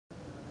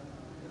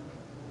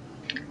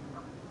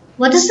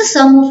What is the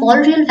sum of all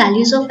real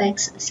values of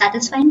x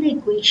satisfying the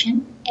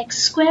equation x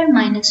square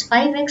minus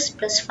 5x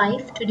plus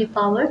 5 to the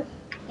power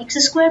x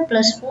square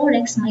plus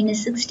 4x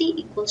minus 60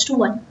 equals to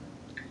 1?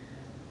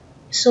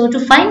 So to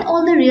find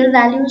all the real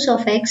values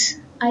of x,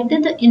 either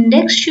the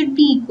index should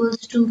be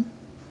equals to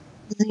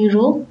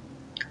 0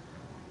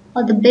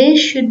 or the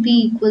base should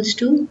be equals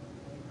to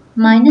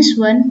minus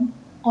 1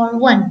 or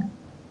 1.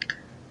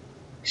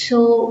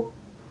 So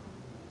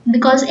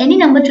because any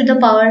number to the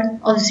power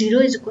of 0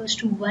 is equals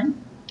to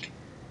 1,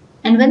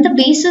 and when the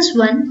base is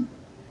 1,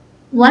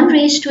 1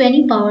 raised to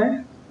any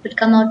power would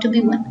come out to be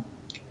 1.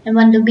 And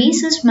when the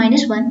base is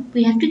minus 1,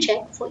 we have to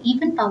check for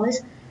even powers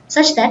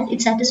such that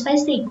it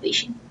satisfies the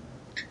equation.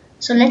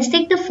 So let's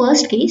take the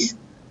first case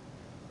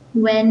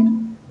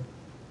when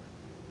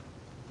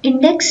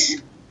index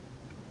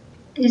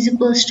is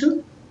equals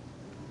to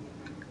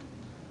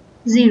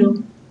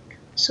 0.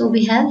 So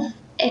we have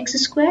x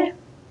square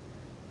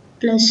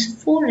plus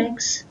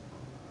 4x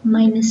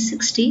minus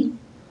 60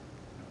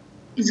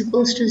 is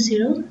equals to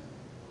 0.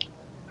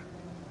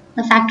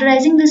 Now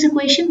factorizing this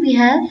equation, we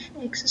have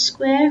x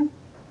square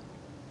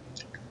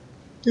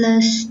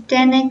plus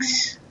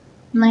 10x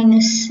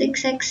minus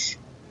 6x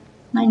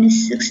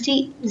minus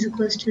 60 is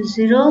equals to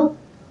 0,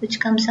 which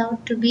comes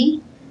out to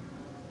be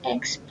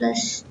x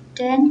plus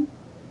 10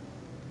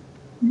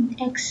 and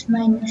x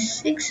minus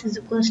 6 is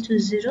equals to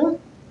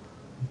 0.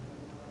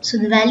 So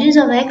the values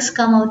of x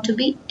come out to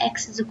be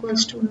x is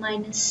equals to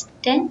minus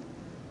 10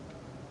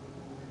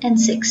 and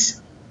 6.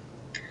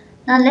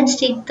 Now let's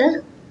take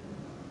the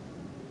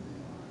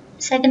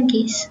second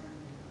case.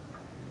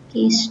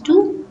 Case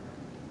 2,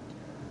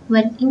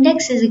 when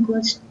index is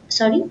equals,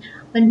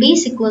 when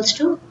base equals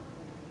to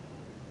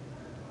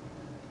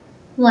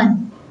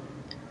 1.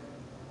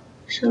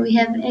 So we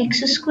have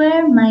x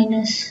square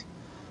minus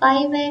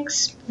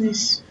 5x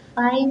plus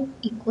 5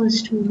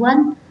 equals to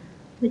 1,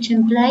 which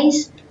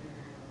implies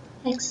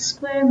x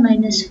square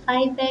minus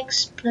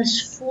 5x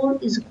plus 4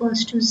 is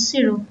equals to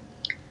 0.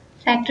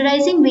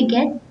 Factorizing, we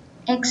get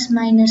x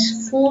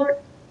minus 4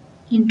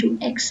 into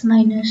x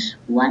minus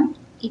 1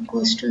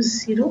 equals to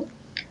 0,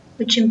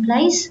 which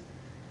implies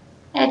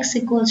x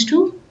equals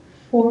to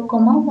 4,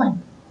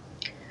 1.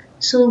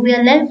 So we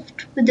are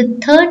left with the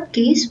third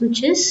case,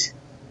 which is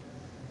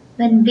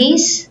when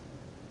base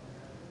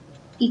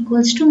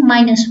equals to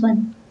minus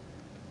 1.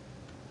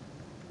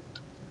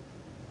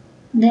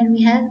 Then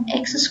we have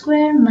x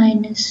square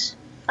minus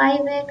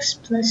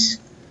 5x plus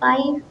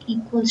 5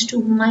 equals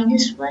to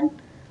minus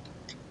 1.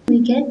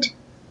 We get,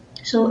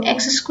 so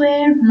x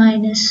square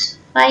minus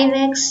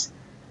 5x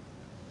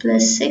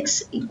plus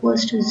 6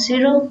 equals to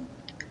 0.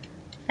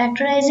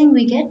 Factorizing,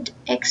 we get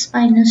x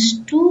minus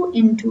 2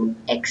 into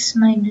x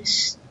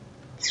minus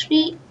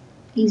 3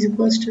 is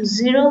equals to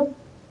 0.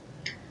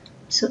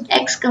 So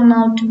x come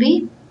out to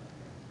be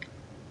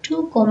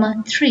 2,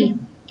 3.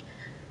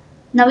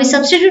 Now we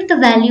substitute the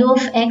value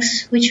of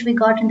x which we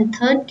got in the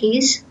third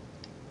case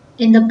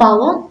in the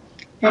power,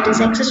 that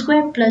is x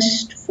square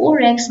plus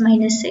 4x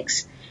minus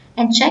 6,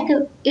 and check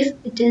if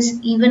it is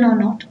even or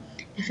not.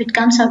 If it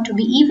comes out to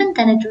be even,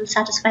 then it will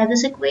satisfy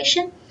this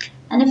equation,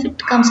 and if it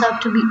comes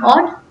out to be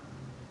odd,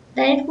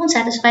 then it won't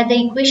satisfy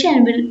the equation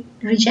and will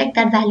reject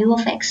that value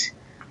of x.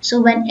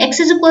 So when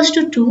x is equals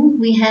to 2,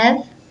 we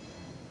have,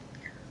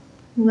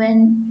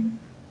 when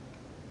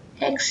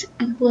x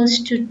equals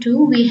to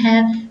 2, we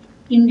have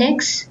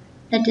index,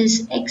 that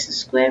is x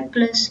square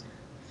plus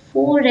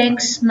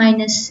 4x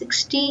minus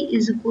 60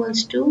 is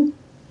equals to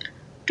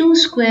 2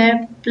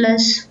 square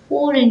plus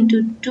 4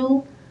 into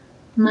 2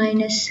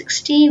 minus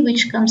 60,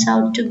 which comes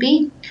out to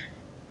be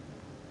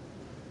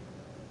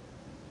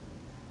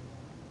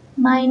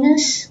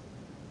minus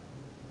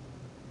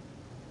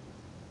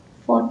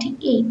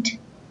 48.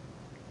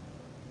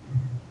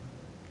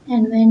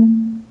 And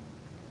when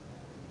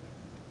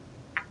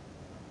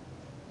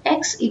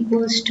x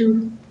equals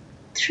to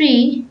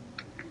 3,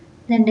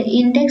 then the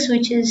index,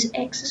 which is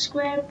x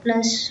square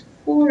plus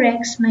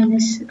 4x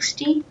minus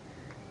 60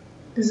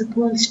 is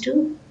equals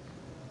to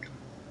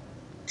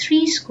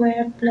 3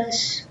 square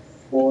plus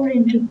 4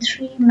 into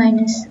 3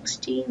 minus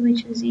 60,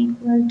 which is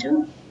equal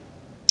to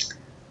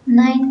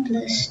 9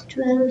 plus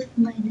 12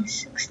 minus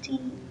 60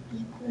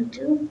 equal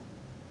to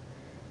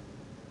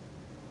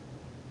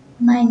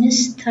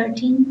minus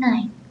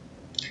 39.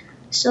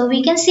 So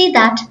we can see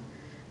that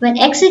when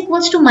x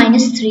equals to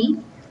minus 3,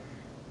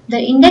 the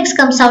index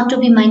comes out to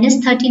be minus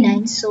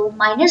 39. So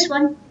minus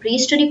 1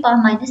 raised to the power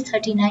minus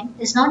 39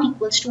 is not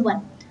equals to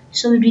 1.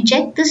 So we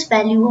reject this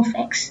value of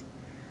x.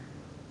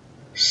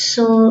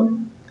 So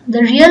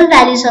the real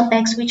values of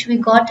x which we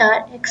got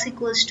are x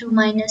equals to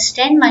minus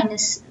 10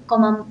 minus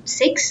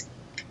 6,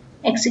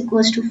 x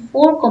equals to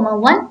 4,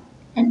 1,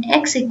 and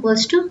x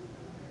equals to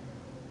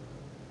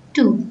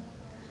 2.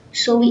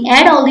 So we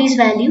add all these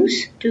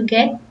values to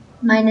get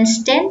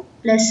minus 10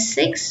 plus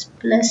 6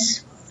 plus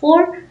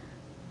 4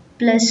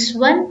 plus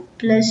 1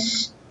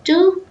 plus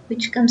 2,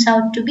 which comes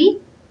out to be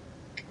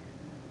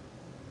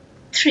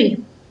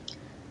 3.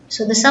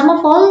 So the sum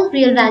of all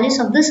real values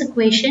of this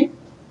equation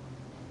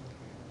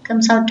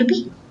comes out to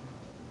be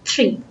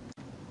 3.